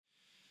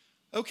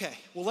Okay,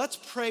 well, let's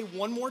pray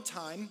one more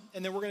time,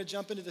 and then we're going to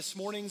jump into this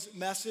morning's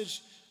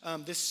message.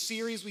 This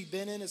series we've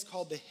been in is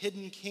called The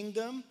Hidden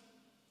Kingdom.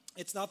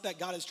 It's not that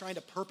God is trying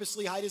to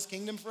purposely hide his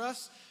kingdom for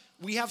us.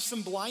 We have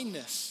some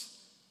blindness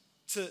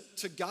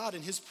to God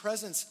and his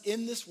presence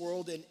in this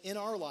world and in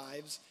our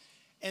lives,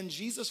 and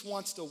Jesus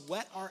wants to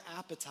whet our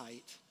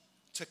appetite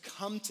to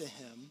come to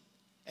him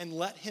and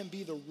let him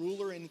be the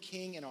ruler and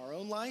king in our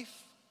own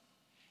life,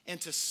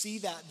 and to see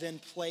that then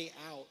play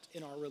out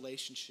in our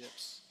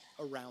relationships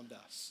around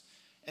us.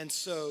 And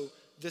so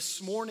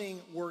this morning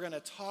we're going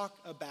to talk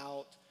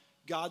about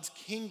God's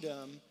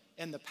kingdom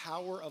and the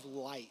power of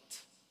light.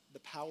 The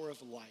power of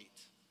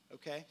light.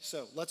 Okay?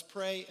 So let's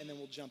pray and then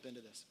we'll jump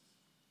into this.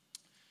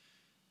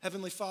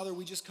 Heavenly Father,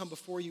 we just come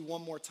before you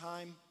one more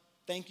time.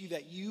 Thank you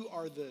that you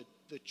are the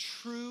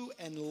true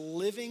and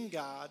living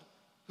God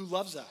who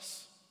loves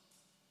us.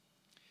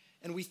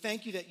 And we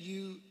thank you that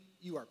you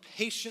are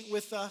patient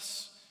with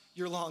us.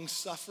 You're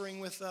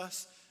long-suffering with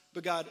us.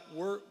 But God,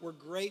 we're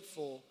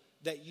grateful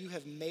that you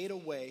have made a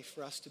way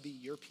for us to be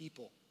your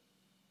people.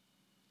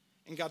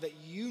 And God, that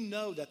you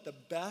know that the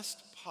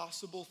best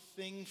possible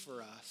thing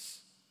for us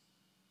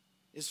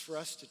is for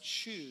us to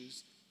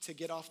choose to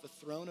get off the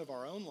throne of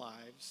our own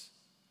lives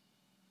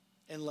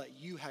and let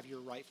you have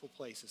your rightful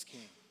place as king.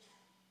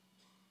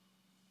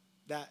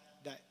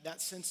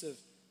 That sense of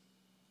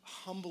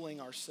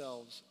humbling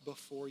ourselves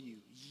before you,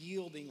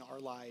 yielding our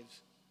lives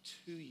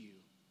to you.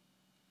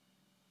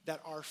 That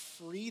our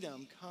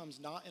freedom comes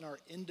not in our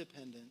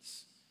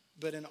independence,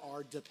 but in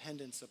our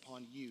dependence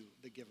upon you,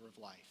 the giver of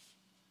life.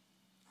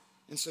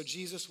 And so,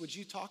 Jesus, would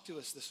you talk to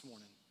us this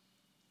morning?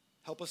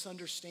 Help us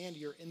understand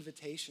your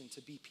invitation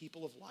to be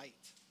people of light.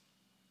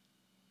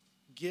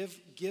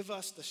 Give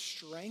us the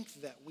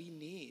strength that we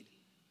need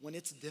when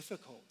it's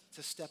difficult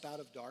to step out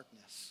of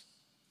darkness.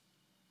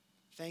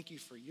 Thank you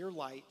for your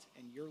light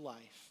and your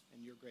life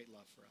and your great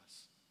love for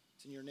us.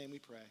 It's in your name we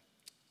pray.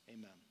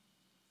 Amen.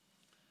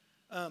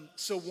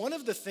 So one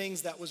of the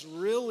things that was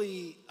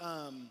really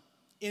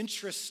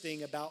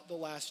interesting about the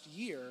last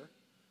year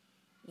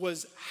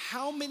was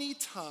how many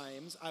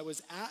times I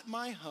was at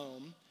my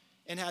home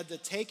and had to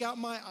take out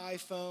my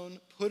iPhone,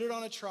 put it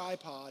on a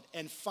tripod,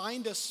 and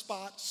find a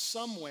spot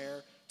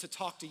somewhere to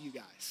talk to you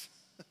guys.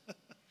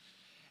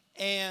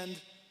 And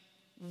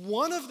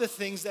one of the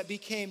things that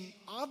became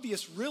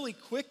obvious really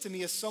quick to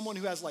me as someone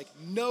who has like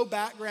no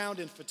background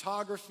in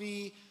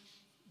photography,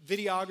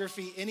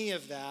 videography, any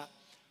of that,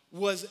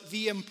 was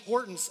the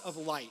importance of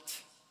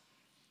light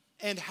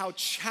and how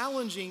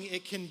challenging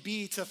it can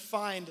be to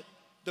find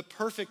the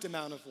perfect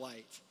amount of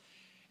light.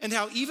 And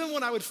how even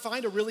when I would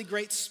find a really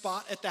great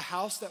spot at the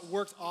house that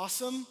worked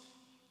awesome,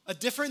 a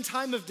different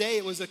time of day,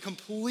 it was a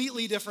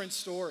completely different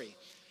story.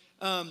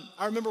 I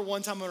remember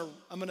one time,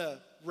 I'm gonna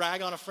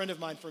rag on a friend of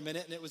mine for a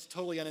minute, and it was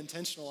totally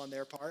unintentional on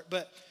their part,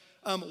 but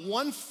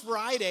one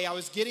Friday I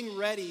was getting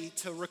ready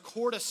to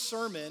record a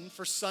sermon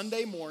for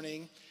Sunday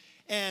morning,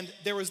 and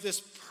there was this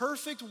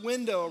perfect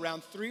window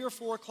around 3 or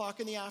 4 o'clock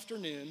in the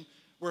afternoon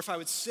where if I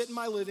would sit in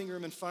my living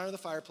room in front of the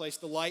fireplace,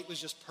 the light was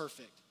just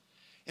perfect.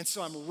 And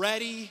so I'm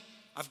ready.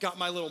 I've got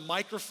my little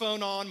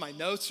microphone on. My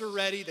notes are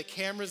ready. The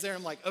camera's there.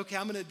 I'm like, okay,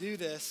 I'm going to do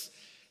this.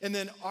 And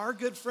then our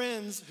good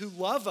friends who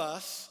love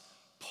us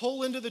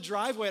pull into the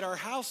driveway at our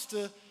house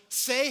to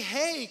say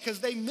hey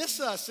because they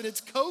miss us and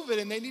it's COVID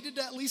and they needed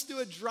to at least do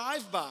a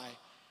drive-by.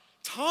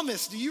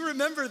 Thomas, do you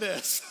remember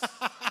this?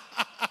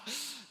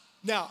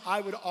 Now, I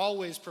would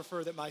always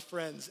prefer that my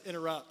friends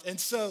interrupt. And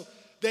so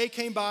they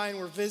came by and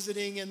were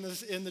visiting in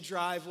the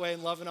driveway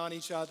and loving on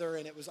each other,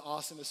 and it was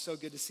awesome. It was so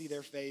good to see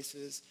their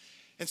faces.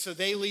 And so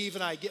they leave,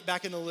 and I get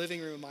back in the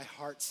living room, and my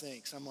heart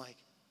sinks. I'm like,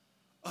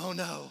 oh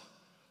no,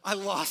 I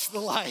lost the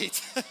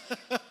light.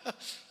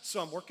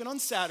 So I'm working on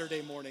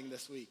Saturday morning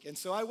this week. And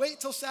so I wait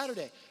till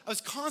Saturday. I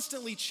was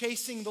constantly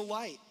chasing the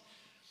light.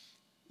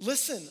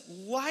 Listen,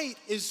 light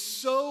is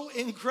so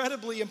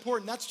incredibly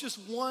important. That's just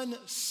one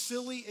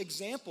silly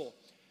example.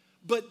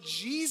 But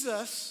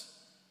Jesus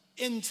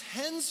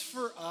intends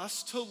for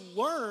us to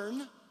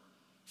learn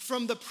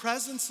from the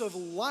presence of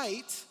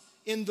light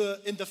in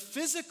the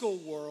physical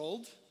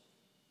world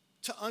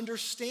to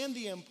understand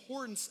the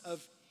importance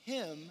of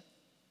him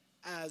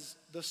as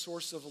the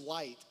source of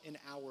light in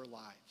our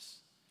lives.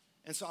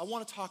 And so I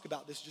want to talk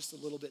about this just a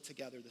little bit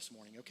together this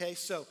morning, okay?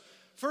 So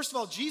first of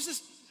all,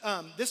 Jesus,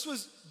 this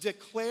was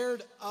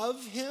declared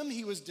of him.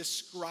 He was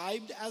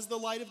described as the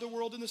light of the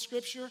world in the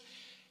scripture.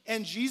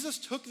 And Jesus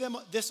took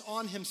this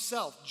on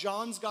himself.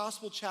 John's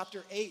Gospel,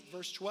 chapter 8,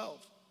 verse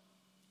 12.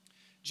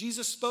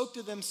 Jesus spoke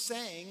to them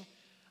saying,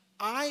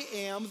 I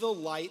am the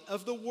light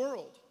of the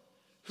world.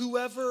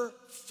 Whoever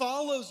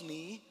follows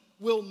me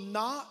will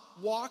not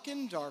walk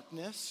in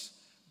darkness,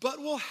 but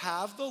will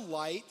have the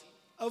light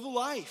of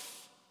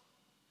life.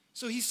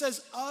 So he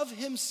says of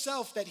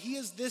himself that he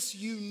is this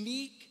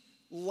unique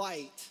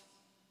light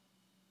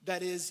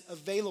that is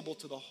available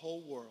to the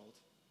whole world,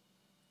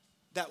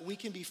 that we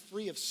can be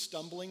free of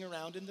stumbling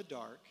around in the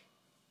dark,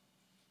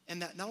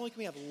 and that not only can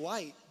we have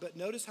light, but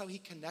notice how he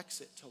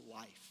connects it to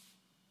life.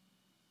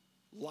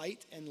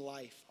 Light and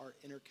life are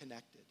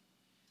interconnected.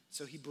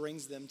 So he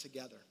brings them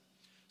together.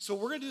 So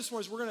what we're going to do this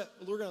morning is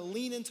we're going to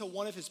lean into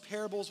one of his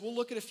parables. We'll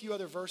look at a few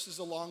other verses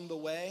along the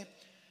way.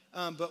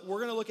 But we're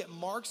going to look at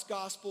Mark's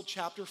Gospel,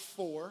 chapter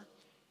 4.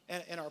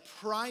 And our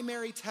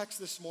primary text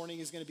this morning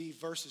is going to be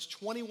verses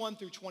 21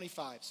 through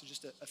 25. So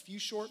just a few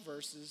short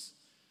verses.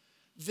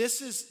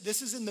 This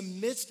is in the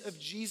midst of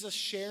Jesus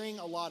sharing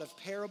a lot of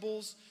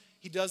parables.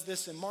 He does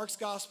this in Mark's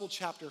Gospel,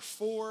 chapter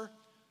 4.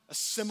 A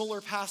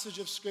similar passage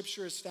of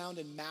Scripture is found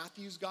in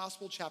Matthew's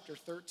Gospel, chapter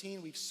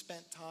 13. We've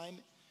spent time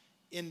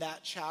in that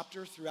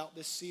chapter throughout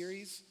this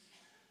series,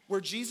 where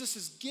Jesus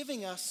is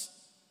giving us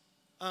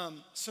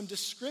some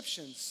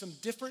descriptions, some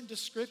different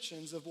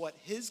descriptions of what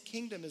his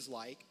kingdom is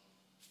like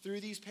through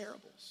these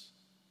parables.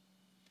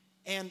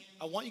 And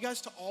I want you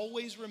guys to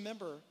always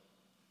remember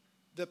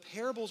the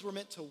parables were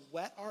meant to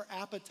whet our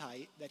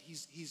appetite, that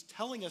he's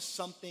telling us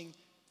something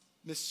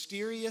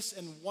mysterious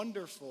and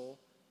wonderful,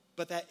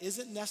 but that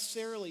isn't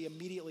necessarily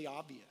immediately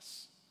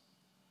obvious.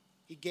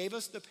 He gave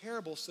us the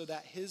parable so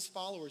that his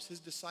followers, his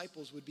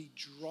disciples, would be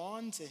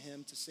drawn to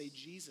him to say,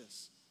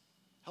 Jesus,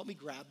 help me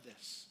grab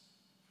this.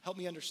 Help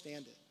me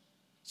understand it.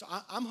 So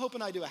I'm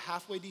hoping I do a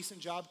halfway decent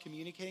job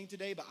communicating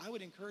today, but I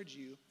would encourage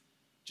you,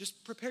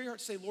 just prepare your heart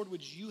to say, Lord,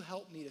 would you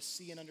help me to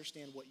see and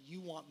understand what you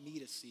want me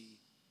to see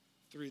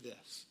through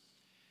this?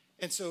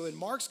 And so in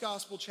Mark's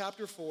Gospel,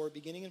 chapter 4,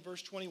 beginning in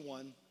verse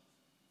 21,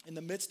 in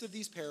the midst of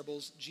these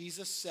parables,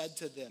 Jesus said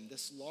to them,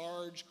 this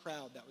large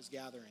crowd that was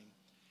gathering,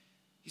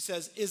 he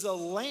says, is a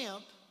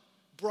lamp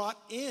brought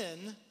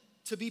in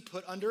to be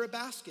put under a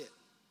basket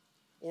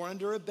or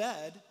under a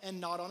bed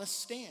and not on a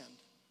stand?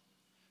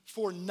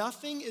 For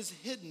nothing is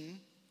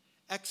hidden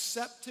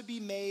except to be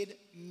made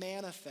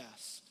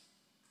manifest,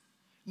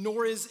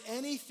 nor is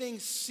anything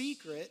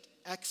secret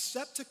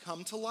except to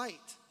come to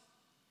light.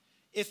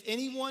 If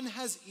anyone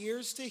has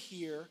ears to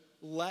hear,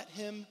 let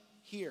him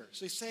hear.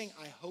 So he's saying,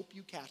 I hope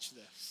you catch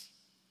this.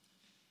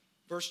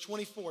 Verse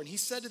 24, and he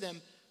said to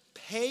them,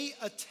 pay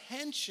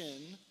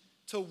attention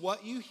to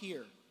what you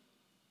hear.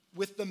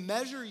 With the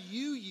measure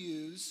you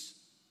use,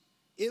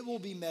 it will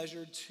be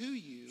measured to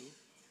you,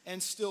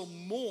 and still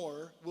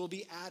more will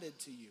be added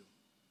to you.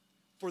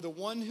 For the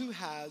one who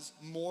has,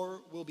 more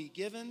will be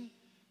given.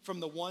 From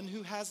the one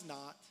who has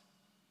not,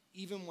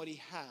 even what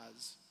he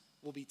has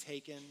will be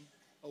taken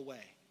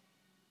away.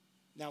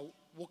 Now,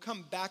 we'll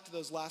come back to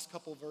those last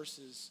couple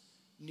verses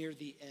near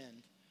the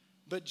end.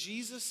 But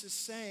Jesus is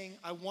saying,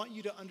 I want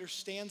you to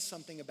understand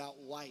something about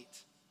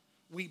light.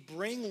 We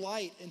bring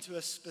light into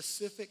a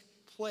specific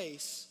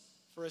place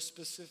for a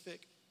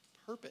specific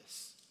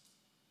purpose.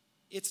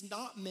 It's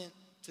not meant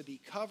to be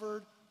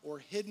covered or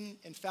hidden.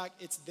 In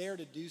fact, it's there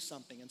to do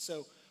something. And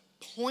so,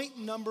 point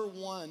number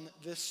one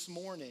this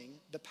morning,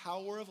 the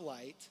power of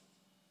light.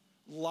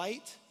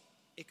 Light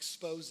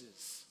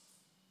exposes.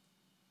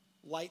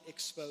 Light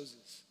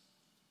exposes.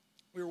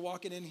 We were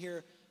walking in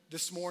here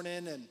this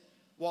morning, and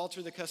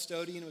Walter, the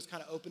custodian, was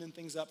kind of opening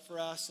things up for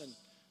us. And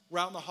we're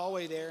out in the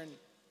hallway there, and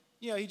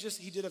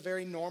he did a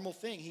very normal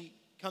thing. He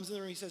comes in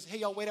the room, he says, hey,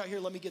 y'all wait out here,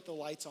 let me get the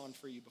lights on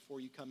for you before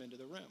you come into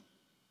the room.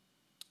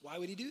 Why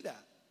would he do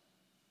that?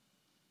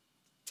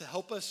 To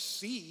help us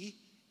see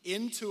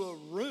into a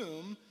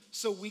room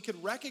so we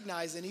could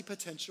recognize any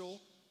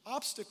potential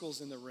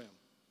obstacles in the room.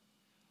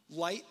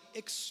 Light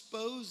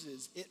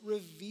exposes, it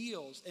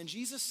reveals. And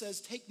Jesus says,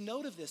 take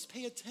note of this,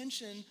 pay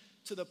attention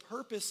to the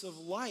purpose of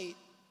light,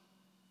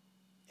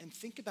 and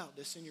think about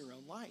this in your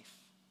own life.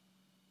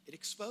 It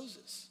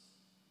exposes.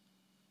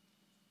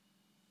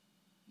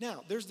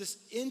 Now, there's this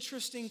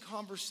interesting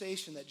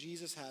conversation that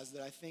Jesus has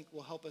that I think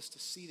will help us to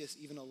see this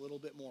even a little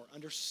bit more,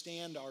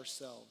 understand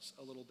ourselves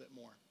a little bit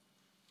more.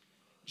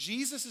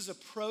 Jesus is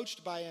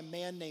approached by a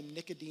man named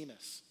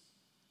Nicodemus.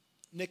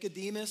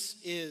 Nicodemus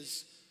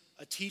is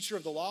a teacher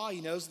of the law. He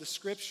knows the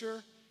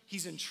scripture.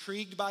 He's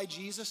intrigued by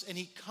Jesus, and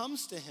he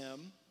comes to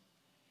him.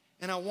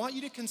 And I want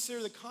you to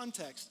consider the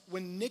context.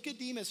 When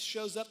Nicodemus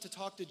shows up to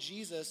talk to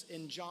Jesus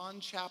in John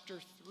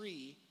chapter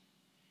 3,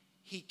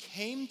 he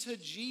came to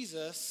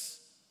Jesus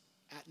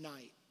at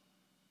night.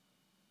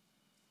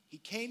 He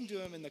came to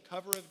him in the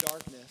cover of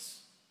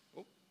darkness.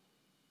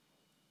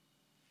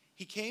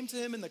 He came to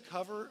him in the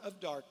cover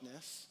of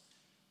darkness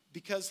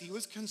because he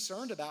was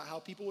concerned about how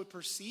people would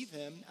perceive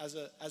him as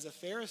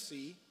a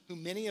Pharisee, who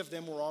many of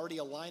them were already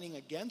aligning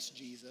against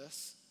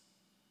Jesus.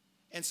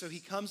 And so he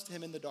comes to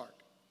him in the dark.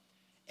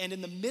 And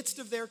in the midst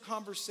of their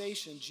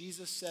conversation,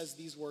 Jesus says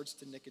these words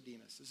to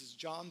Nicodemus. This is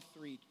John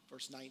 3,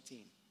 verse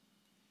 19.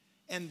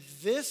 And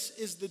this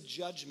is the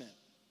judgment.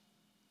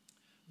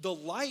 The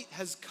light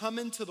has come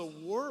into the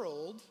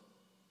world,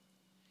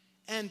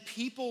 and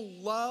people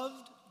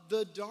loved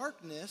the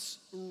darkness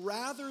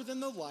rather than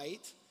the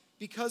light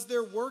because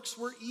their works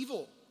were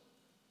evil.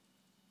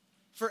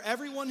 For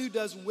everyone who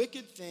does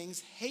wicked things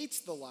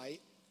hates the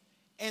light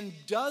and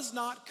does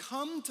not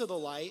come to the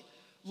light,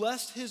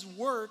 lest his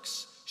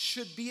works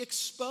should be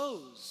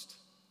exposed.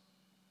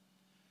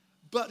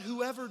 But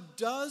whoever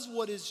does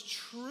what is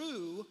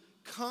true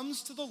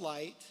comes to the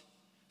light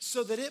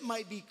so that it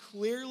might be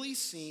clearly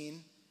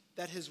seen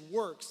that his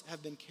works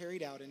have been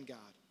carried out in God.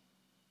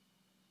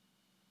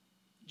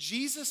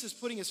 Jesus is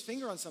putting his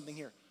finger on something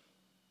here.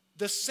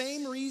 The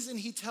same reason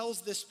he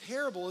tells this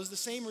parable is the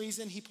same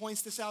reason he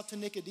points this out to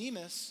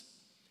Nicodemus.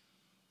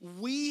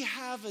 We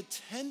have a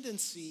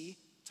tendency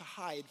to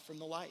hide from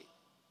the light.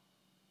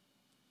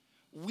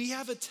 We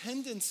have a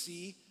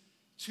tendency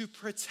to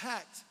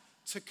protect,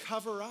 to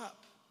cover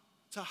up,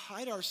 to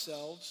hide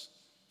ourselves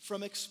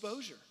from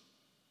exposure.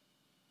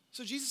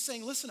 So Jesus is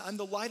saying, listen, I'm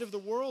the light of the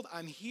world.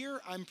 I'm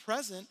here, I'm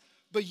present,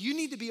 but you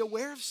need to be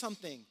aware of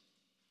something.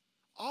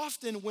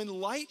 Often when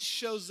light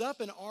shows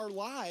up in our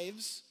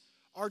lives,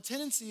 our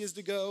tendency is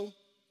to go,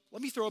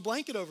 let me throw a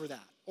blanket over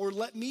that, or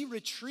let me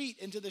retreat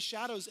into the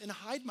shadows and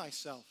hide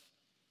myself.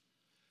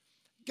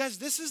 Guys,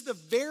 this is the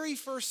very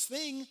first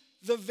thing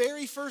the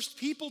very first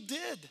people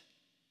did.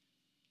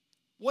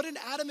 What did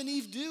Adam and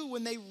Eve do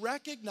when they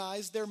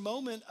recognized their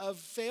moment of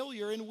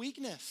failure and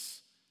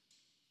weakness?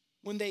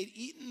 When they'd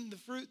eaten the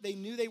fruit they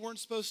knew they weren't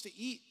supposed to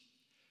eat,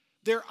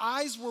 their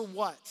eyes were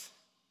what?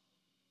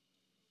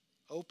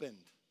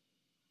 Opened.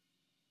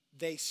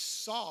 They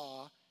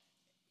saw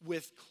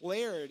with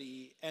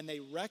clarity and they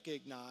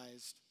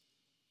recognized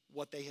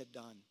what they had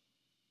done.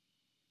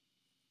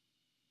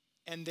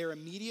 And their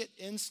immediate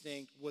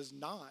instinct was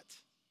not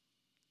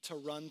to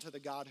run to the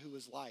God who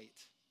was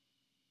light.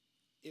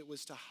 It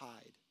was to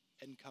hide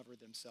and cover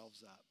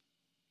themselves up.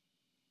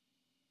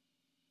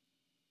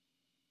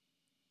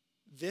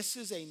 This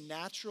is a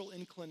natural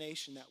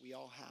inclination that we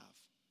all have.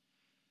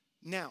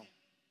 Now,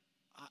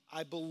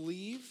 I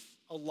believe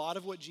a lot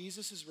of what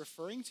Jesus is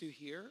referring to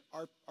here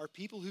are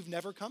people who've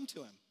never come to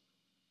him.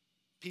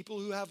 People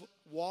who have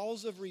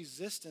walls of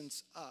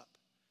resistance up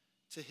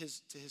to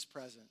his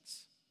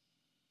presence.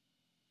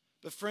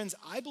 But friends,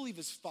 I believe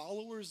as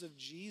followers of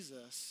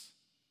Jesus,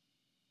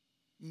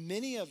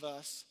 many of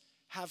us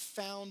have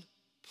found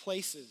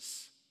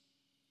places,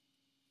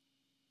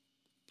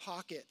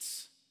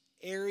 pockets,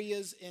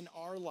 areas in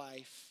our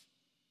life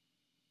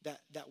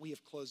that we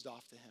have closed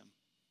off to him.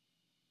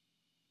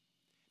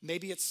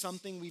 Maybe it's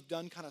something we've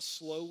done kind of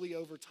slowly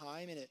over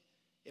time and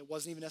it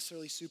wasn't even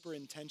necessarily super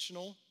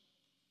intentional,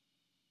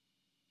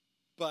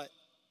 but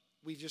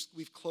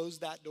we've closed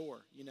that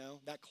door,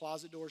 that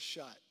closet door's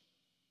shut.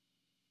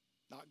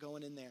 Not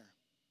going in there.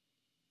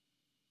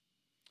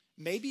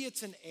 Maybe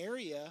it's an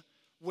area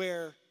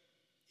where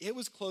it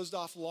was closed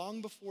off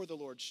long before the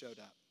Lord showed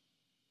up.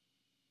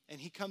 And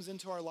he comes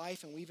into our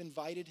life and we've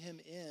invited him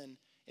in,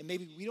 and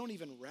maybe we don't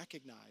even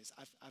recognize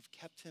I've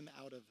kept him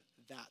out of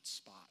that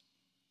spot.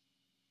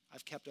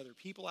 I've kept other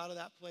people out of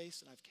that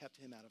place, and I've kept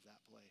him out of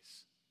that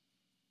place.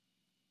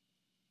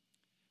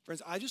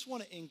 Friends, I just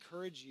want to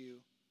encourage you.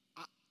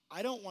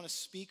 I don't want to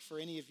speak for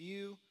any of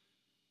you.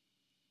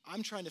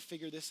 I'm trying to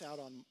figure this out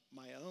on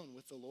my own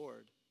with the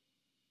Lord.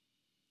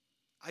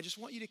 I just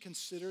want you to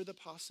consider the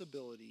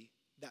possibility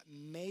that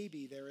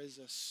maybe there is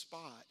a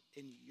spot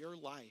in your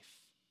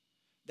life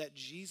that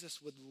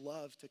Jesus would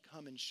love to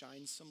come and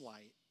shine some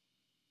light,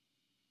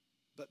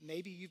 but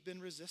maybe you've been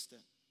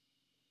resistant.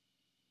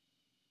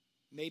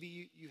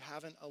 Maybe you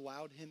haven't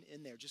allowed him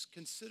in there. Just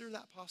consider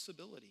that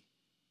possibility.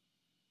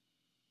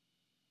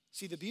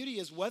 See, the beauty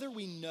is whether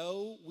we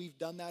know we've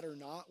done that or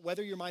not,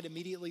 whether your mind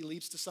immediately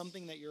leaps to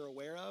something that you're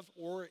aware of,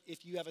 or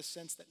if you have a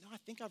sense that, no, I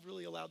think I've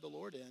really allowed the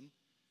Lord in,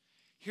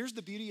 here's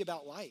the beauty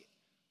about light.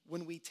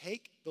 When we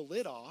take the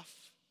lid off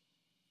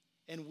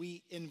and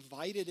we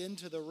invite it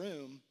into the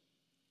room,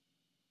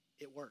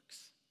 it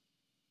works.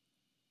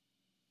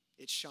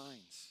 It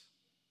shines.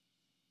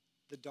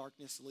 The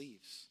darkness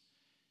leaves.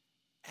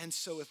 And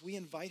so if we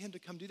invite him to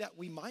come do that,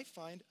 we might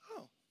find,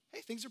 oh,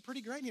 hey, things are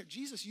pretty great in here.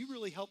 Jesus, you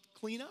really helped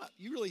clean up.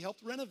 You really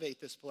helped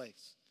renovate this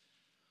place.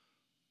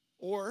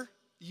 Or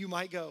you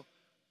might go,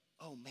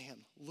 oh man,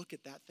 look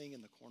at that thing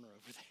in the corner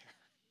over there.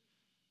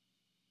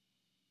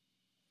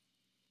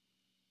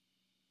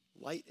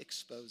 Light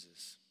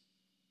exposes.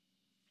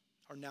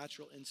 Our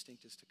natural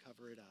instinct is to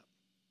cover it up.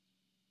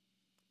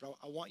 But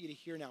I want you to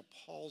hear now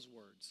Paul's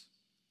words.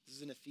 This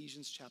is in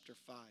Ephesians chapter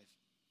 5.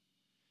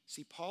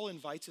 See, Paul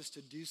invites us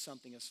to do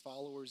something as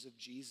followers of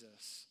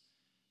Jesus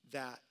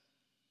that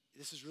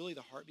this is really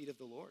the heartbeat of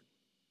the Lord.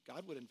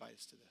 God would invite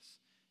us to this.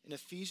 In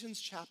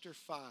Ephesians chapter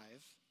 5,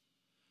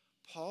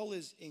 Paul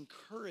is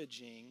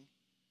encouraging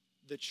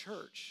the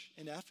church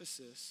in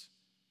Ephesus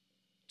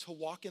to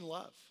walk in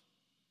love.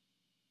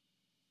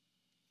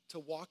 To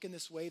walk in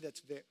this way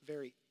that's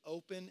very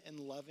open and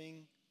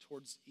loving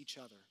towards each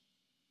other.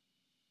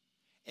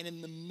 And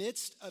in the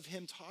midst of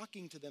him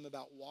talking to them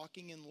about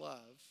walking in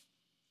love,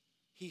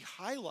 he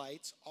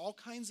highlights all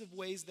kinds of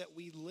ways that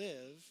we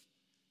live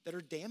that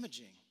are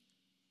damaging,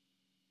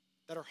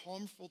 that are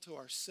harmful to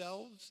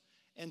ourselves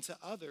and to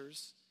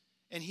others,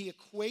 and he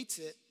equates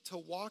it to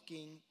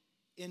walking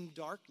in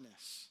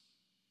darkness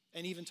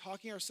and even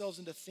talking ourselves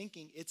into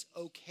thinking it's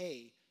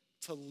okay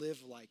to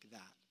live like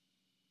that.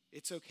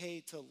 It's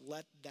okay to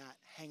let that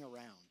hang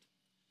around.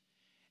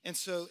 And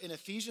so in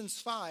Ephesians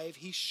 5,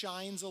 he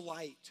shines a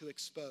light to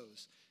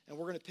expose. And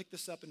we're going to pick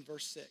this up in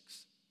verse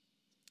 6.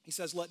 He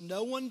says, let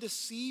no one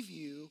deceive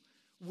you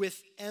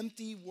with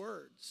empty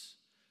words.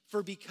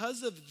 For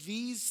because of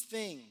these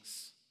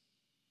things,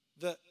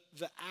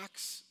 the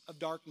acts of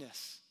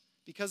darkness.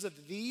 Because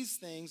of these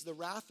things, the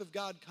wrath of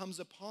God comes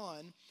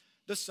upon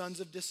the sons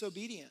of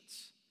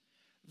disobedience.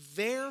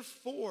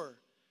 Therefore,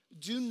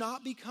 do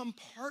not become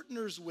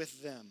partners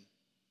with them.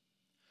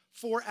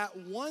 For at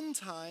one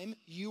time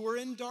you were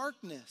in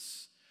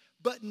darkness,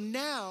 but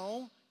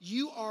now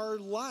you are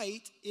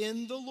light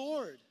in the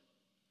Lord.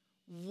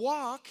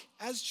 Walk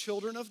as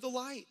children of the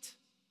light.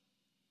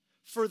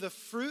 For the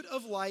fruit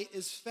of light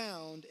is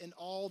found in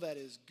all that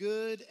is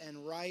good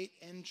and right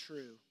and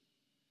true.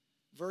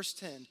 Verse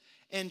 10,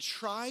 and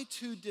try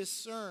to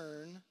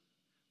discern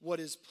what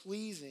is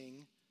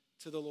pleasing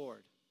to the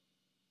Lord.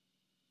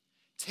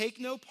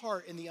 Take no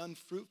part in the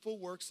unfruitful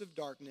works of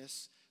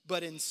darkness,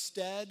 but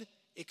instead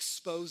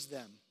expose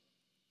them.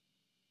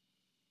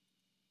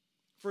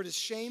 For it is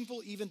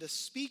shameful even to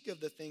speak of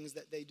the things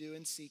that they do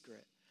in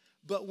secret.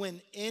 But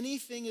when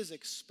anything is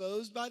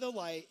exposed by the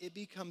light, it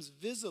becomes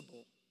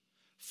visible.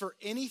 For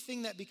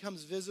anything that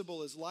becomes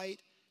visible is light.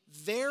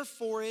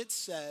 Therefore it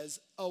says,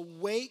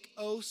 awake,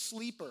 O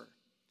sleeper,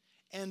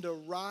 and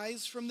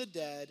arise from the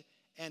dead,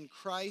 and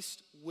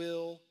Christ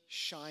will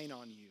shine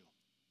on you.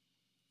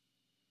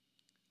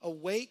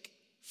 Awake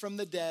from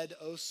the dead,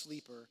 O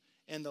sleeper,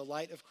 and the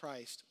light of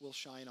Christ will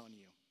shine on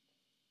you.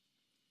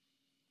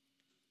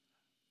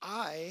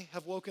 I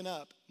have woken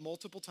up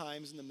multiple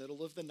times in the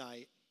middle of the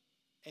night,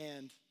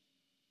 and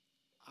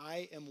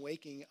I am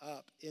waking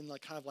up in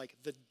kind of like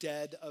the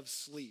dead of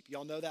sleep.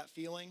 Y'all know that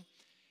feeling?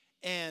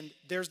 And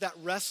there's that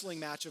wrestling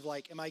match of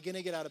like, am I going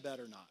to get out of bed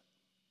or not?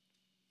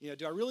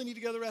 Do I really need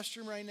to go to the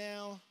restroom right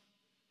now?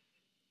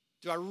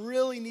 Do I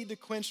really need to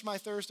quench my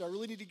thirst? Do I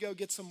really need to go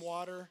get some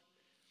water?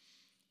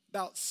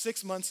 About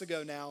 6 months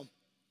ago now,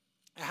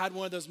 I had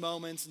one of those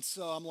moments, and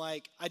so I'm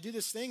like, I do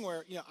this thing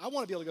where, I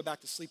want to be able to go back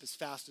to sleep as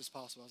fast as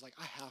possible. I was like,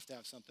 I have to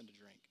have something to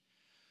drink.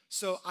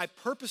 So I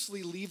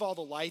purposely leave all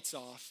the lights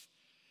off,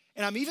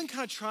 and I'm even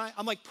kind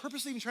of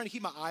purposely even trying to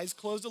keep my eyes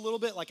closed a little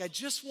bit. Like, I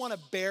just want to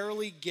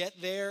barely get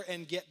there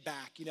and get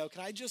back. Can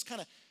I just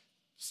kind of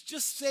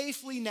just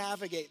safely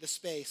navigate the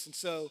space? And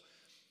so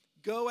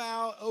go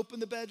out, open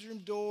the bedroom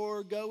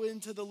door, go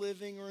into the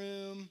living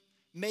room,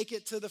 make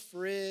it to the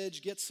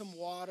fridge, get some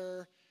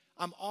water.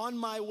 I'm on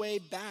my way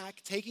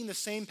back, taking the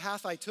same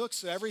path I took,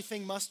 so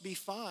everything must be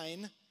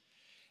fine.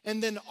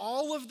 And then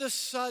all of the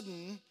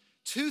sudden,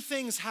 two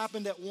things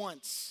happened at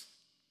once.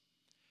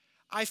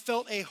 I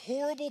felt a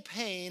horrible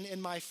pain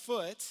in my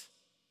foot,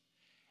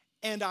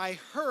 and I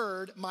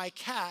heard my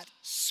cat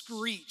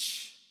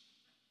screech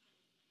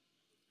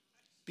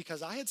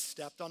because I had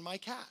stepped on my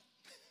cat.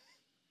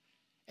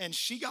 And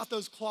she got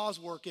those claws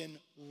working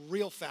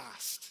real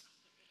fast.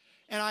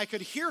 And I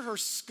could hear her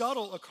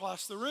scuttle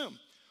across the room.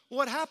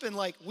 What happened?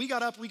 We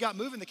got up, we got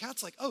moving. The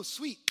cat's like, oh,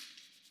 sweet,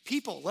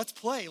 people, let's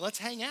play, let's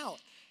hang out.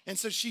 And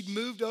so she'd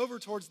moved over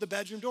towards the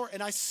bedroom door,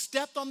 and I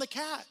stepped on the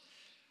cat.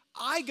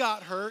 I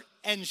got hurt,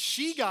 and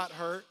she got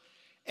hurt,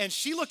 and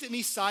she looked at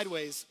me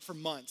sideways for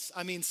months.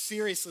 I mean,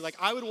 seriously,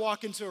 I would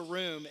walk into a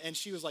room, and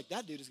she was like,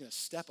 that dude is gonna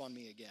step on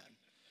me again.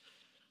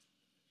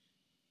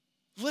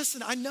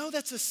 Listen, I know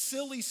that's a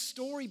silly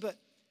story, but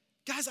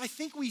guys, I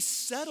think we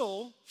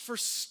settle for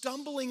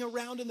stumbling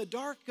around in the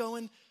dark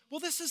going, well,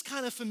 this is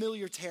kind of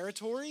familiar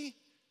territory.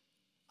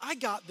 I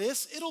got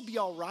this. It'll be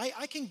all right.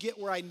 I can get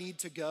where I need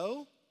to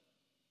go.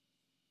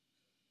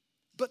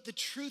 But the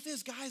truth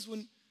is, guys,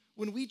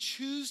 when we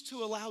choose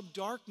to allow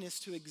darkness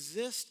to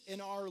exist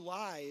in our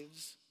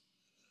lives,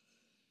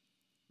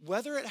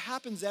 whether it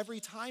happens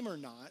every time or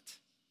not,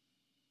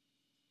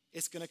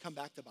 it's going to come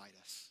back to bite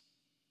us.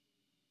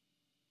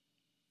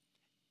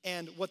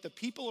 And what the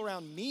people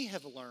around me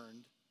have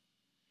learned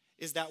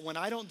is that when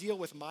I don't deal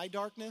with my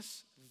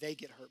darkness, they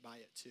get hurt by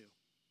it too.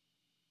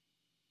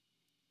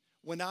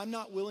 When I'm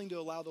not willing to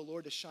allow the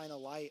Lord to shine a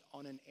light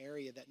on an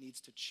area that needs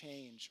to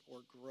change or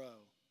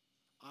grow,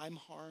 I'm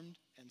harmed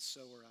and so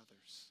are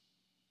others.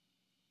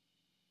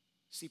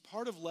 See,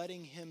 part of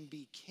letting him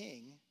be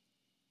king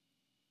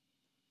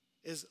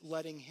is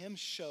letting him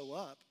show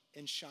up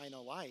and shine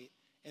a light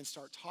and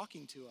start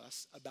talking to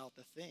us about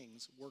the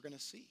things we're going to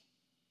see.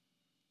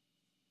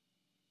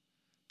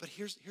 But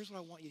here's what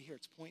I want you to hear.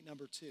 It's point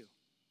number 2.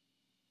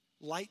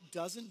 Light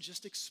doesn't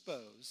just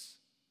expose.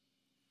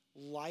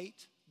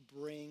 Light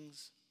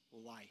brings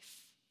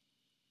life.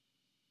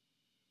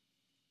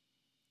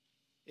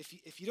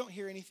 If you don't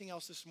hear anything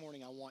else this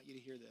morning, I want you to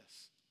hear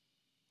this.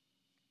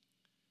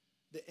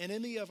 The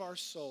enemy of our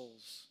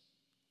souls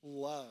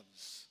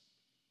loves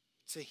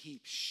to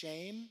heap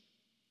shame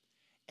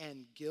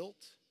and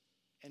guilt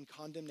and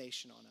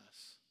condemnation on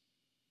us.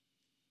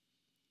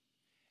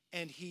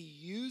 And he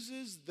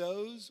uses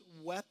those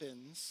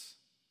weapons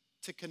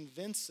to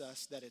convince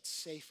us that it's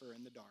safer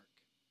in the dark.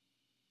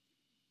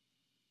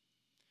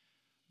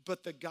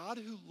 But the God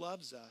who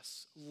loves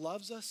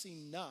us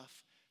enough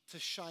to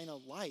shine a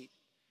light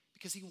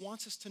because he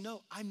wants us to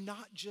know, I'm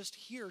not just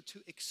here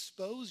to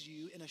expose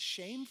you in a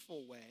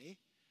shameful way.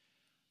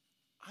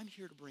 I'm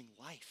here to bring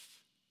life.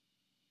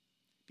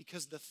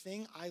 Because the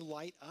thing I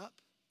light up,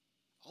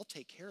 I'll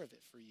take care of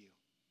it for you.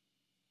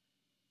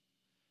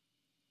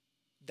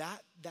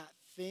 that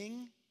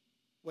thing,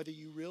 whether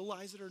you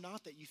realize it or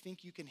not, that you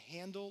think you can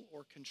handle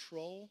or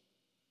control,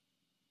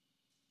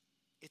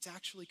 it's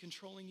actually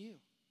controlling you.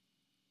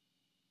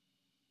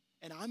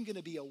 And I'm going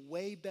to be a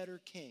way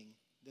better king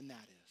than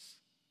that is.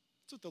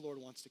 That's what the Lord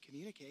wants to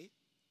communicate.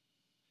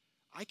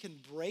 I can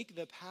break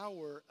the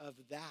power of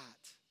that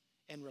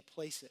and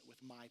replace it with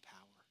my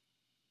power,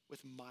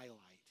 with my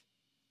light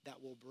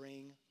that will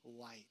bring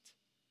light.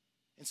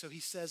 And so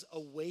he says,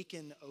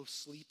 awaken, O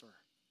sleeper.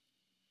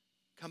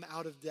 Come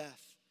out of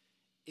death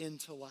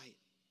into light.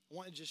 I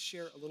want to just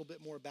share a little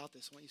bit more about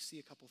this. I want you to see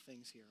a couple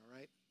things here, all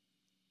right?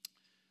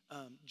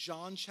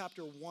 John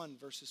chapter 1,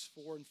 verses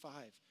 4 and 5.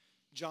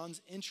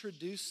 John's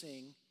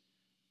introducing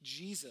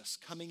Jesus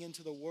coming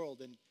into the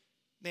world. And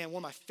man, one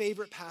of my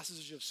favorite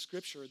passages of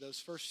scripture, those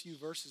first few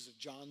verses of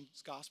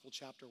John's gospel,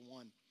 chapter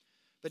 1.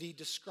 But he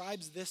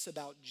describes this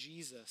about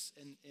Jesus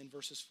in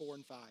verses 4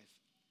 and 5.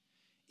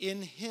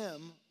 In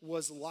him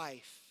was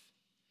life,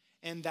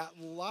 and that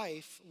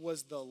life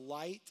was the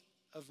light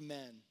of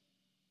men.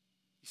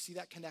 You see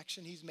that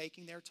connection he's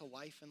making there to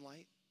life and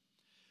light?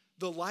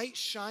 The light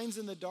shines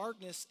in the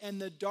darkness,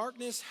 and the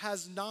darkness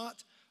has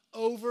not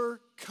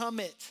overcome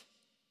it.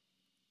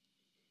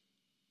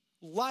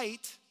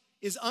 Light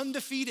is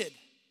undefeated.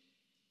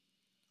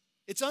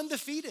 It's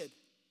undefeated.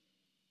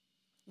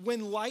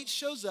 When light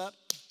shows up,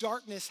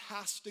 darkness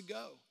has to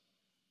go.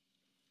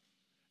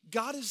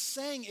 God is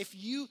saying, if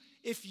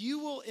you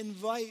will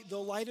invite the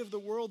light of the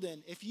world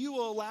in, if you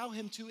will allow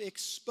him to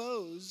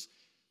expose,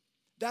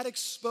 that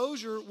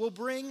exposure will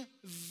bring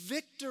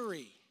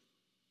victory.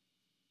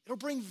 It'll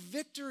bring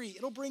victory.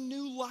 It'll bring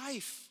new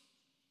life.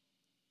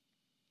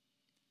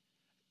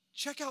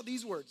 Check out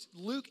these words,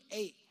 Luke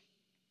 8.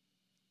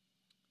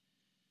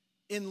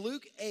 In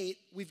Luke 8,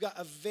 we've got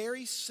a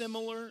very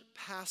similar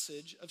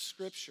passage of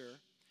scripture,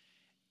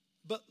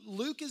 but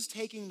Luke is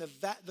taking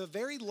the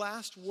very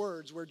last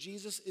words where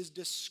Jesus is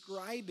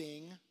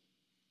describing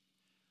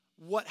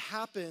what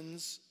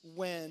happens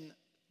when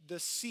the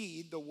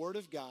seed, the word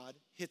of God,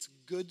 hits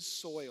good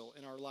soil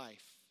in our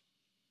life.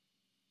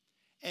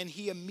 And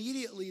he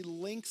immediately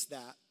links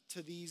that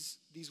to these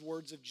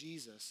words of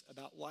Jesus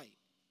about light.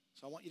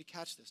 So I want you to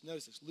catch this.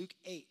 Notice this. Luke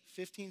 8,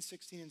 15,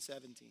 16, and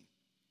 17.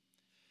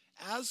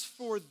 As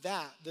for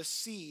that, the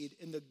seed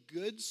in the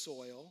good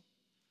soil,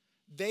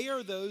 they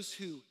are those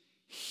who,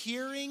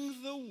 hearing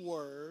the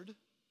word,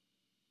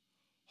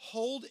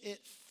 hold it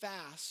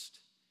fast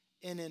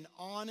in an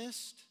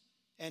honest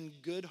and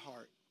good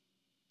heart,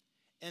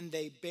 and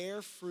they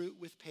bear fruit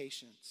with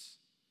patience.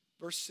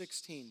 Verse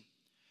 16.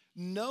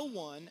 No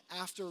one,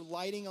 after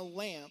lighting a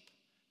lamp,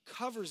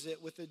 covers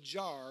it with a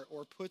jar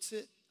or puts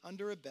it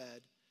under a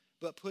bed,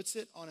 but puts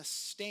it on a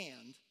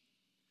stand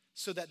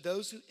so that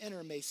those who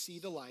enter may see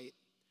the light.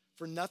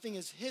 For nothing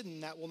is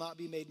hidden that will not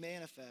be made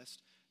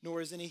manifest,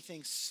 nor is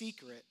anything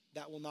secret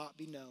that will not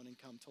be known and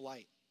come to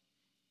light.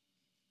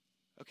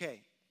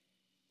 Okay,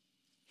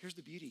 here's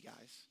the beauty,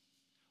 guys.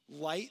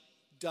 Light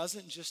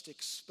doesn't just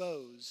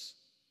expose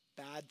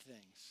bad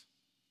things.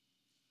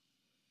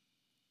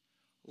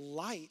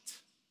 Light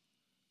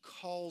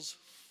calls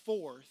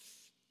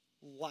forth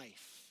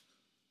life.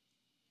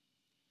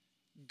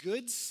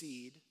 Good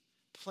seed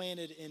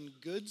planted in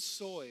good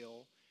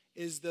soil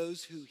is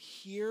those who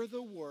hear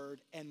the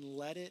word and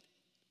let it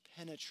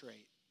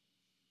penetrate.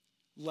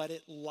 Let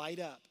it light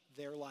up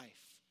their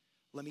life.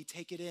 Let me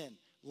take it in.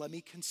 Let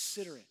me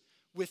consider it.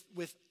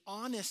 With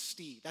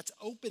honesty, that's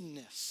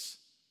openness,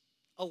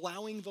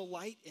 allowing the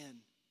light in.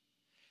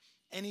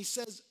 And he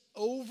says,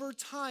 over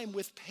time,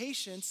 with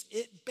patience,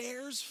 it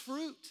bears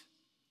fruit.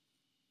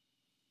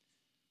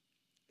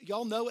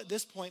 Y'all know at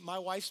this point, my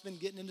wife's been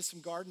getting into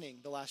some gardening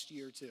the last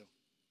year or two.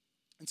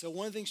 And so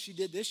one of the things she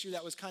did this year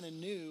that was kind of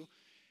new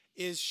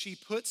is she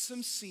put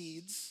some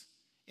seeds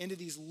into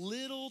these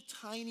little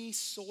tiny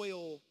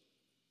soil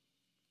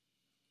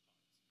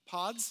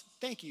pods.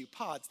 Thank you,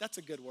 pods. That's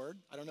a good word.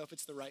 I don't know if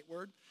it's the right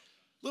word.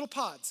 Little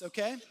pods,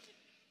 okay?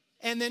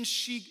 And then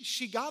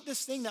she got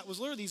this thing that was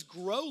literally these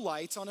grow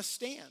lights on a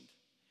stand.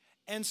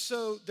 And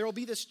so there'll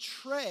be this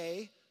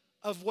tray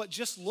of what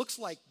just looks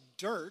like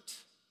dirt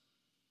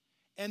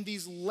and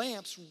these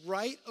lamps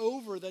right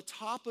over the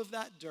top of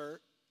that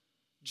dirt,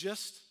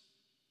 just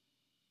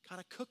kind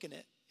of cooking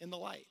it in the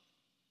light.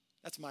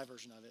 That's my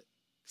version of it,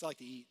 because I like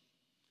to eat.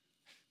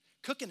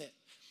 Cooking it,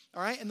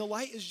 all right? And the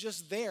light is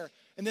just there.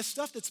 And this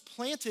stuff that's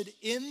planted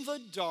in the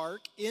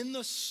dark, in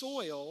the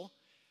soil,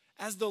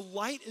 as the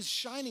light is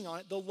shining on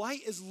it, the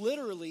light is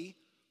literally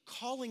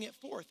calling it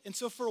forth. And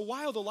so for a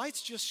while, the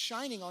light's just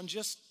shining on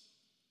just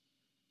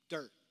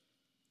dirt.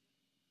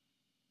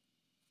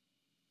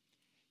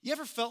 You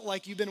ever felt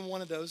like you've been in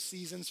one of those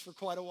seasons for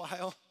quite a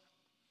while?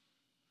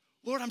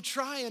 Lord, I'm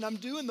trying, I'm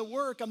doing the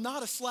work, I'm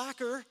not a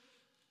slacker,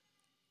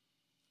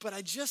 but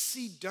I just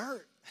see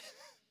dirt.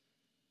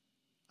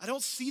 I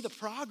don't see the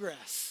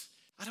progress.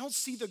 I don't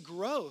see the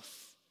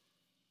growth.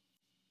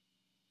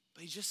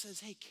 But he just says,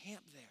 hey,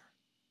 camp there.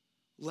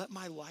 Let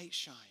my light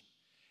shine.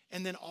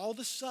 And then all of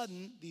a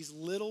sudden, these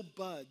little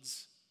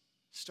buds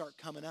start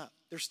coming up.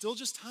 They're still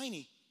just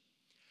tiny.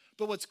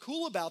 But what's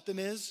cool about them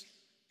is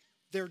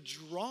they're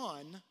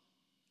drawn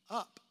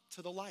up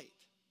to the light.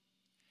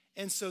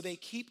 And so they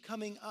keep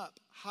coming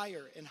up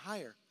higher and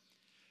higher.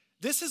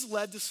 This has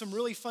led to some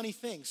really funny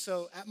things.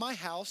 So at my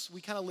house, we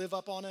kind of live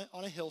up on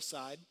a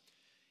hillside.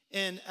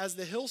 And as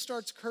the hill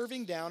starts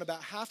curving down,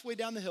 about halfway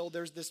down the hill,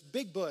 there's this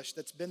big bush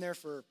that's been there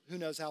for who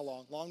knows how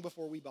long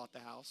before we bought the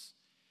house.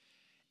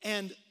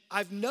 And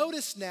I've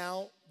noticed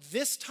now,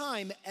 this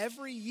time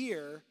every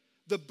year,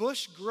 the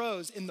bush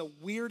grows in the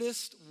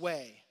weirdest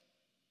way.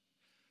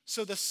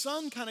 So the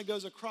sun kind of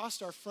goes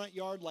across our front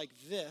yard like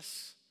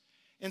this.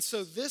 And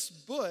so this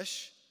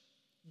bush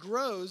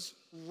grows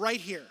right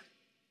here.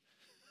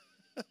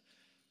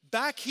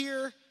 Back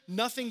here,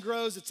 nothing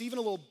grows. It's even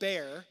a little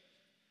bare.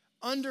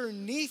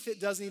 Underneath, it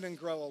doesn't even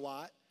grow a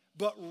lot.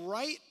 But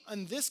right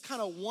on this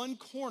kind of one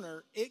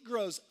corner, it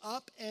grows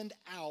up and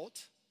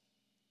out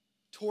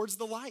towards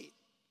the light.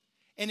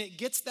 And it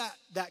gets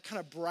that kind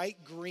of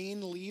bright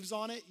green leaves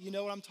on it. You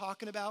know what I'm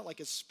talking about?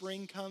 Like as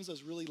spring comes,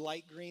 those really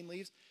light green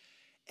leaves.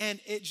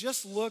 And it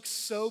just looks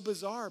so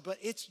bizarre, but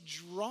it's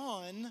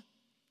drawn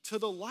to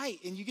the light.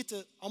 And you get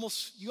to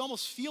almost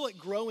feel it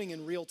growing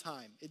in real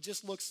time. It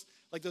just looks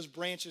like those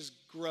branches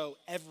grow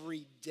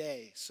every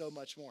day so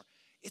much more.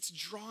 It's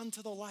drawn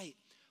to the light.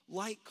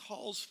 Light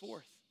calls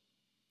forth.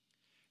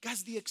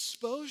 Guys, the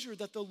exposure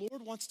that the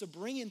Lord wants to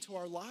bring into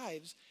our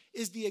lives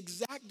is the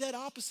exact dead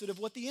opposite of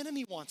what the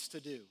enemy wants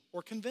to do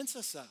or convince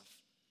us of.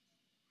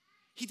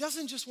 He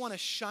doesn't just want to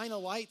shine a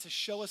light to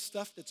show us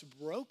stuff that's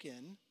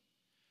broken.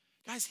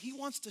 Guys, he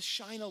wants to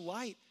shine a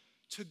light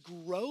to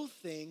grow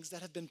things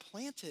that have been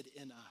planted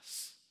in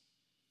us.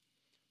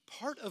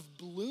 Part of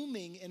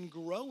blooming and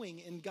growing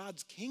in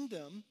God's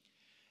kingdom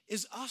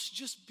is us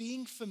just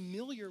being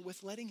familiar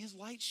with letting his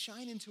light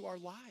shine into our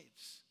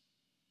lives.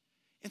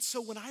 And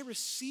so when I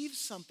receive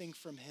something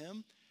from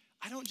him,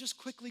 I don't just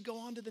quickly go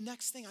on to the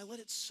next thing. I let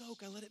it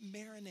soak, I let it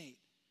marinate.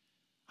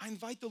 I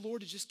invite the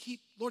Lord to just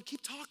keep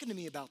talking to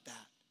me about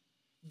that.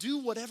 Do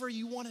whatever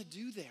you want to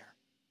do there.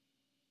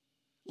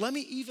 Let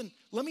me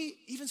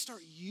even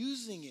start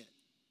using it.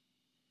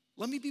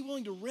 Let me be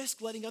willing to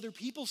risk letting other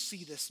people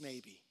see this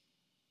maybe.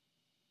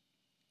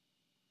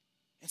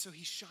 And so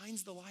he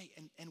shines the light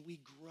and we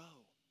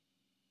grow.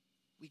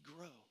 We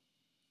grow.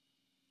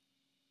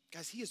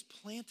 Guys, he has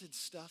planted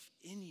stuff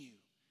in you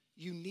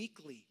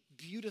uniquely,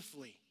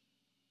 beautifully.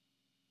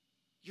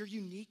 You're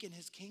unique in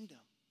his kingdom.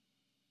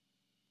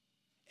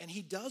 And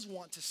he does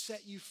want to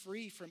set you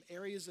free from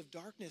areas of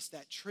darkness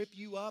that trip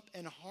you up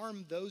and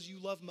harm those you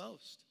love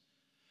most.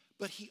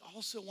 But he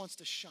also wants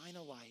to shine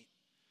a light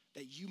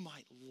that you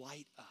might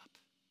light up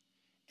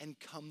and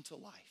come to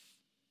life.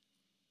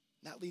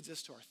 And that leads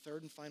us to our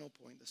third and final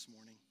point this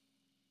morning.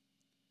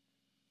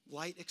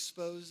 Light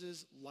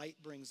exposes, light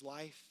brings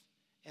life,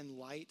 and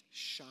light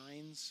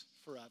shines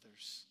for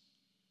others.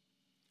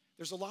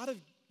 There's a lot of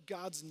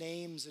God's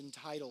names and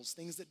titles,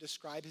 things that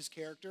describe his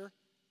character,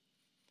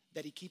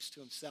 that he keeps to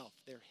himself.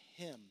 They're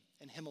him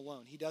and him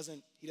alone. He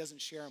doesn't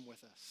share them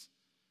with us.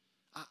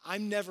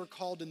 I'm never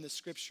called in the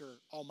scripture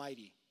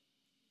Almighty,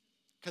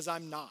 because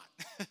I'm not,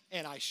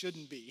 and I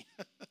shouldn't be.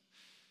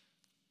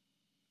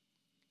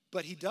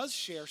 But he does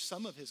share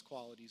some of his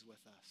qualities with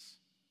us.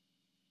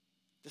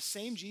 The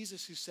same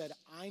Jesus who said,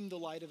 I'm the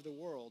light of the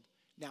world,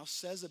 now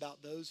says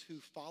about those who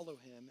follow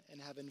him and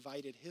have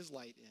invited his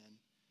light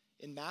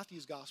in. In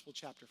Matthew's Gospel,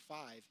 chapter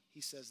 5,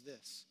 he says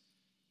this,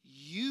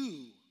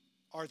 you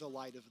are the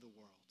light of the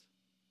world.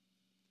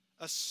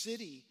 A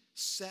city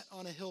set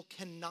on a hill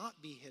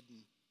cannot be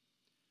hidden.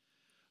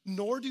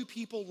 Nor do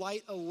people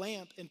light a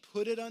lamp and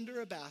put it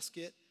under a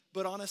basket,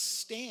 but on a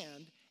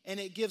stand, and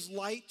it gives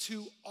light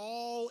to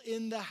all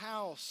in the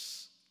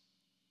house.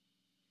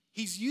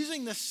 He's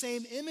using the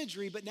same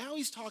imagery, but now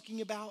he's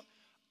talking about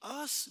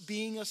us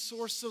being a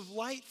source of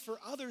light for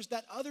others,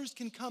 that others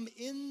can come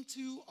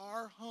into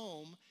our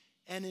home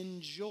and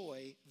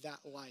enjoy that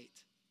light.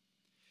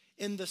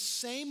 In the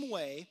same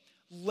way,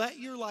 let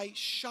your light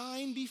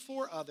shine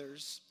before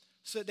others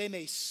so that they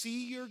may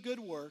see your good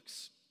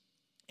works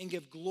and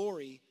give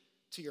glory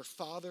to your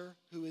Father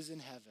who is in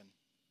heaven.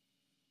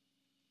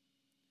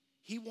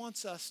 He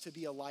wants us to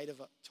be a light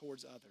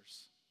towards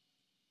others.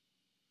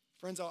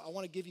 Friends, I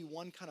want to give you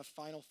one kind of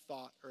final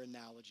thought or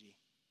analogy.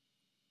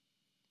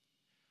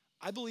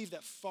 I believe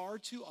that far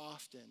too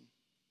often,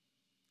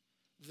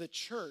 the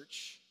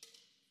church,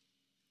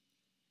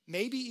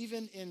 maybe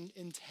even in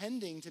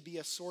intending to be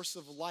a source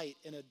of light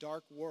in a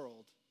dark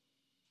world,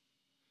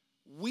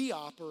 we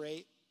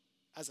operate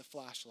as a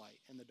flashlight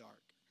in the dark.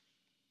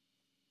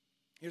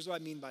 Here's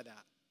what I mean by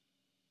that.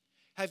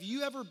 Have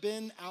you ever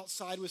been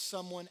outside with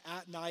someone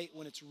at night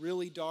when it's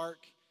really dark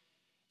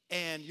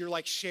and you're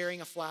like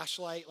sharing a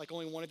flashlight, like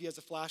only one of you has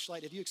a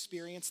flashlight? Have you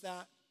experienced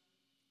that?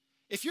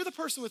 If you're the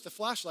person with the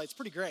flashlight, it's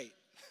pretty great.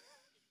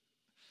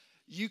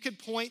 You could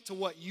point to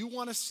what you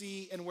want to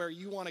see and where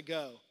you want to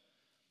go.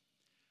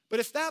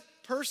 But if that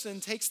person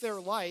takes their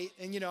light,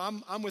 and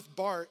I'm with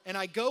Bart, and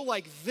I go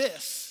like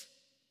this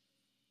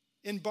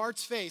in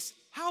Bart's face,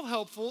 how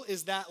helpful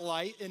is that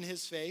light in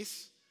his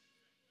face?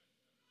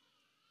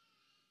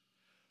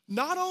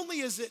 not only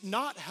is it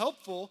not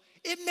helpful,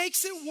 it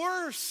makes it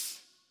worse.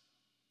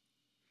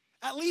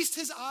 At least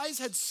his eyes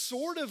had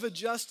sort of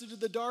adjusted to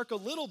the dark a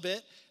little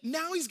bit.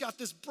 Now he's got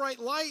this bright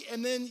light,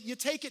 and then you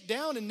take it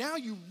down, and now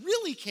you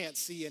really can't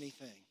see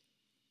anything.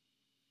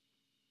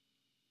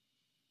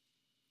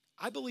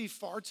 I believe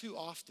far too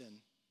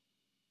often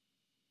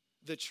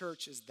the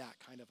church is that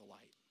kind of a light.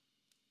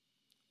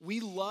 We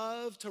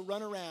love to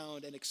run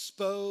around and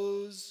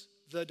expose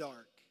the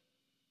dark.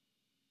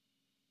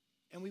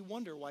 And we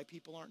wonder why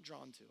people aren't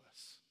drawn to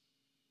us.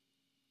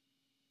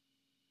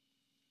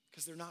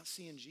 Because they're not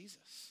seeing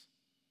Jesus.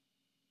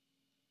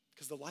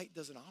 Because the light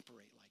doesn't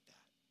operate like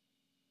that.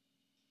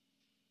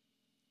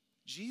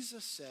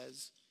 Jesus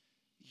says,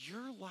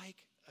 you're like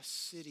a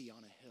city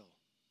on a hill.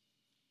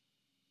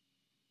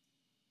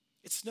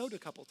 It snowed a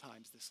couple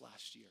times this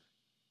last year.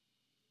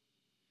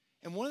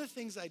 And one of the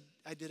things I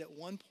did at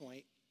one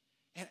point,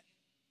 and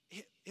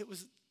it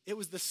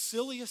was the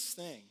silliest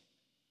thing,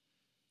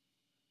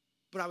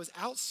 but I was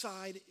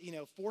outside,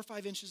 4 or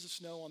 5 inches of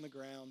snow on the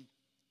ground,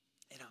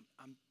 and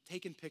I'm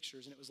taking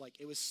pictures, and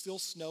it was still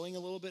snowing a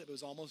little bit. It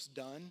was almost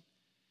done.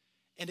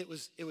 And it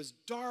was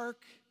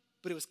dark,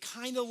 but it was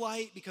kind of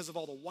light because of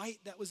all the white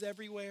that was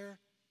everywhere.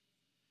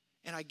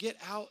 And I get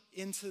out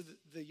into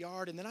the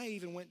yard, and then I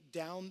even went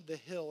down the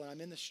hill, and I'm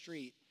in the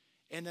street.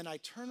 And then I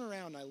turn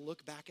around, and I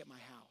look back at my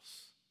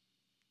house.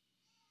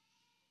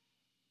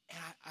 And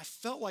I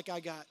felt like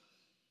I got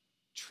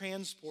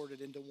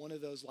transported into one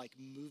of those like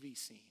movie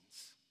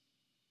scenes.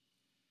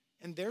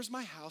 And there's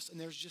my house, and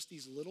there's just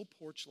these little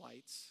porch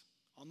lights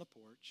on the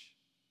porch.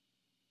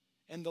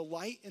 And the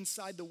light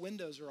inside the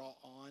windows are all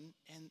on,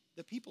 and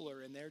the people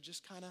are in there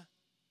just kind of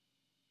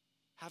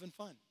having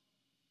fun.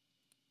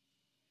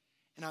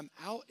 And I'm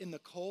out in the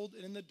cold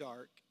and in the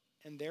dark,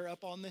 and there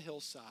up on the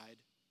hillside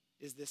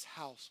is this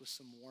house with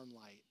some warm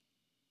light.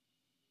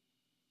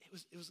 It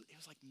was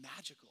like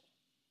magical.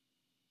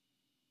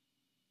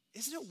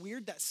 Isn't it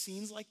weird that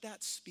scenes like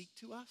that speak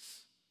to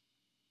us?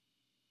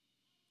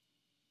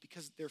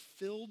 Because they're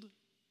filled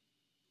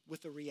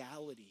with the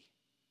reality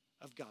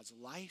of God's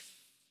life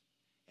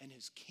and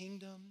his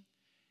kingdom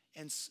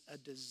and a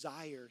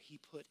desire he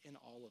put in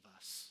all of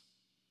us.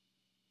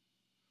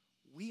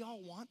 We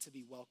all want to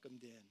be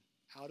welcomed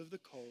in, out of the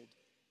cold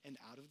and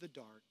out of the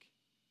dark,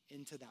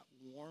 into that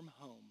warm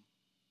home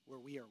where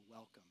we are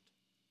welcomed.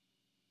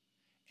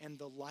 And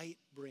the light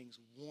brings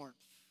warmth,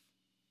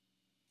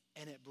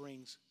 and it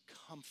brings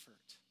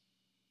comfort,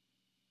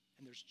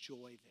 and there's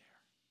joy there.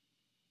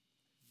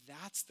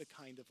 That's the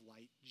kind of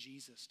light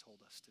Jesus told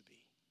us to be.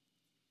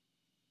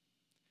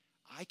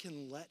 I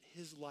can let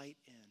his light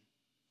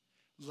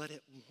in. Let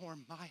it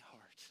warm my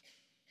heart.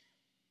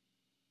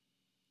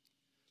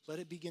 Let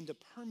it begin to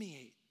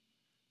permeate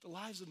the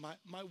lives of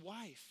my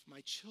wife,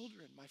 my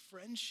children, my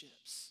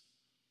friendships.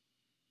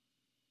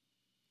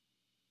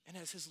 And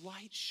as his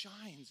light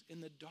shines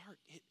in the dark,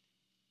 it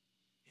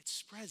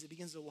spreads. It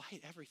begins to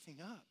light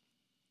everything up.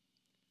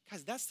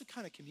 Guys, that's the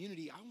kind of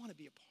community I want to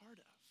be a part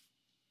of.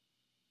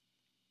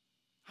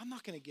 I'm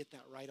not going to get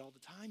that right all the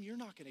time. You're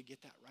not going to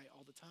get that right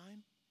all the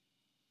time.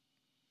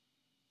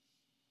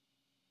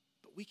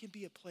 But we can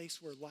be a place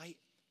where light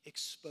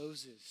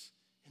exposes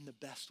in the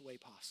best way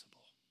possible.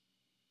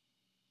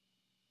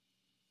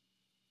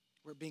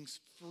 Where it brings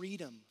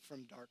freedom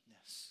from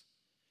darkness.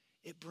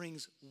 It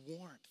brings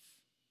warmth.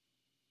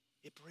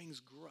 It brings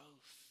growth.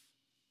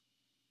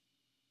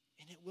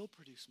 And it will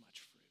produce much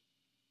fruit.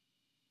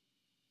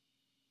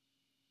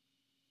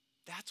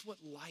 That's what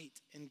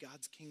light in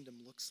God's kingdom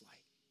looks like.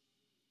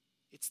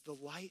 It's the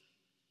light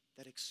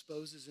that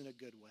exposes in a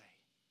good way,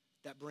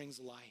 that brings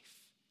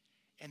life,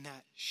 and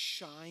that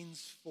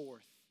shines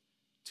forth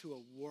to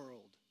a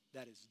world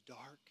that is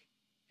dark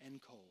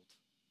and cold.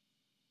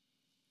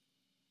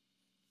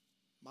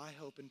 My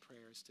hope and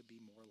prayer is to be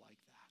more like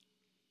that.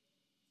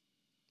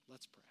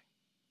 Let's pray.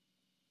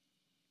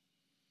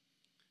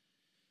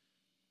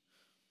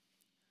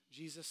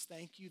 Jesus,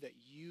 thank you that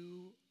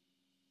you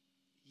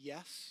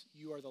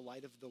are the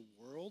light of the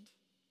world.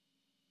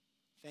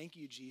 Thank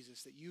you,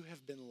 Jesus, that you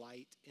have been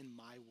light in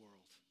my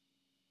world.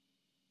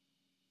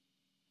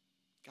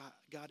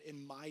 God,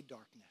 in my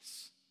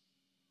darkness,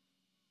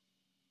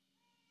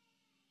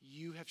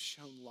 you have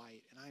shown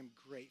light, and I am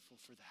grateful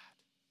for that.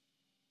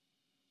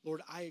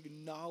 Lord, I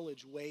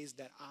acknowledge ways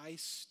that I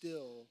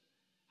still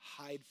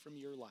hide from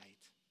your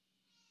light.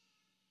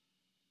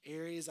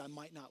 Areas I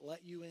might not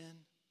let you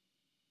in.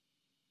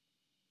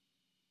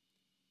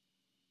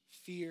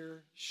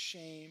 Fear,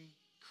 shame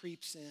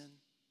creeps in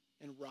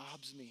and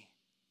robs me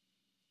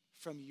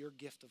from your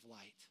gift of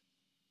light.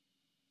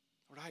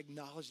 Lord, I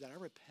acknowledge that. I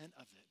repent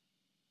of it.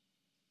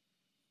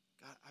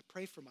 God, I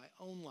pray for my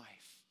own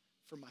life,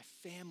 for my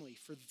family,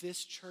 for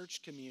this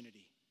church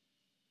community.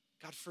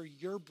 God, for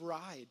your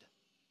bride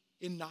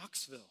in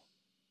Knoxville,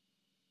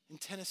 in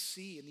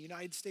Tennessee, in the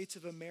United States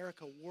of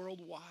America,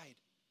 worldwide.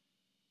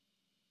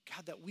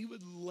 God, that we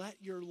would let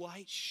your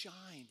light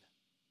shine.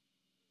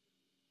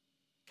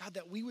 God,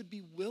 that we would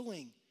be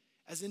willing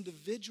as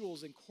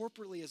individuals and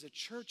corporately as a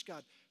church,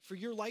 God, for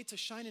your light to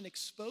shine and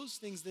expose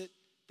things that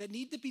that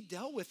need to be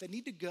dealt with, that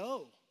need to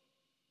go.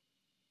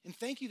 And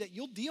thank you that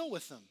you'll deal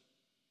with them.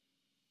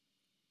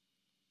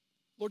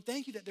 Lord,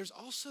 thank you that there's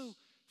also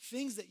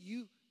things that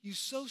you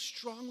so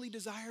strongly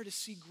desire to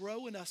see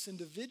grow in us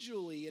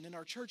individually and in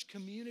our church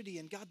community.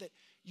 And God, that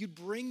you'd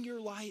bring your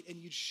light and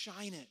you'd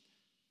shine it,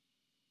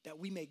 that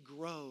we may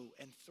grow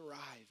and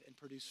thrive and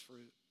produce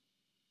fruit.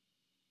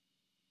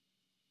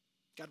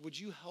 God, would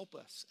you help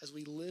us as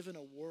we live in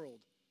a world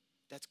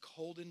that's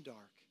cold and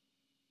dark,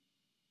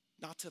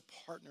 not to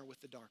partner with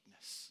the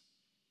darkness.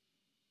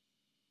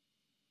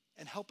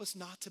 And help us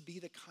not to be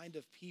the kind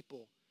of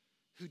people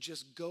who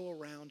just go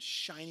around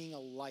shining a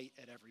light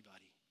at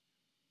everybody.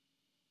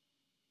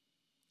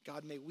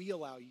 God, may we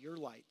allow your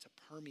light to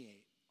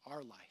permeate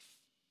our life.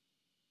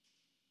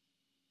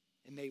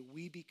 And may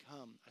we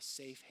become a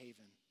safe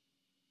haven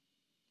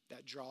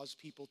that draws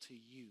people to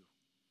you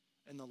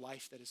and the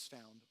life that is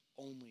found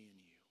only in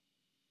you.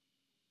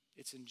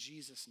 It's in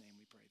Jesus' name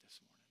we pray this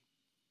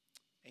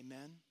morning.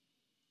 Amen.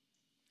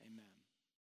 Amen.